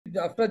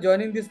After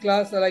joining this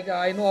class, like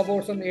I know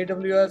about some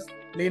AWS,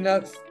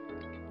 Linux.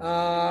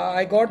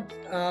 I got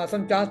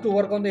some chance to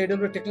work on the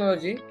AWS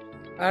technology,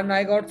 and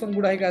I got some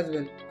good hike as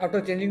well after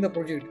changing the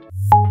project.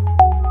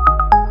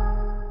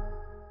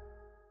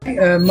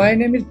 My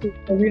name is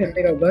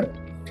Pravin,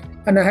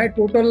 and I had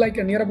total like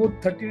near about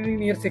 13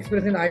 years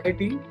experience in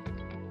IT,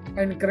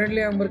 and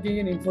currently I'm working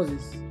in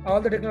Infosys. All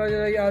the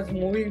technology is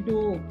moving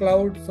to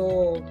cloud,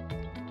 so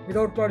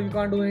without cloud you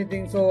can't do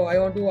anything. So I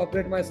want to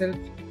upgrade myself,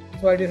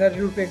 so I decided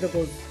to take the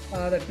course.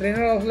 The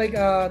trainer was like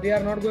they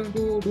are not going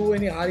to do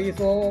any hurry,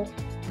 so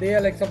they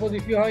are like, suppose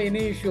if you have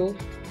any issue,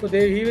 so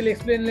he will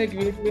explain like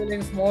VTL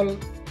in small,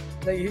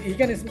 he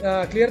can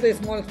clear the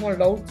small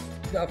doubts.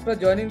 After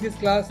joining this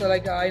class,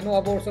 like I know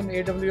about some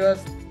AWS,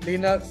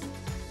 Linux.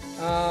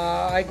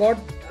 I got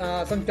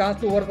some chance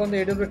to work on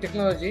the AWS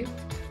technology,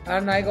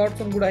 and I got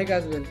some good hike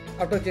as well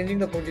after changing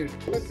the project.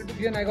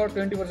 I got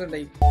 20%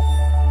 hike.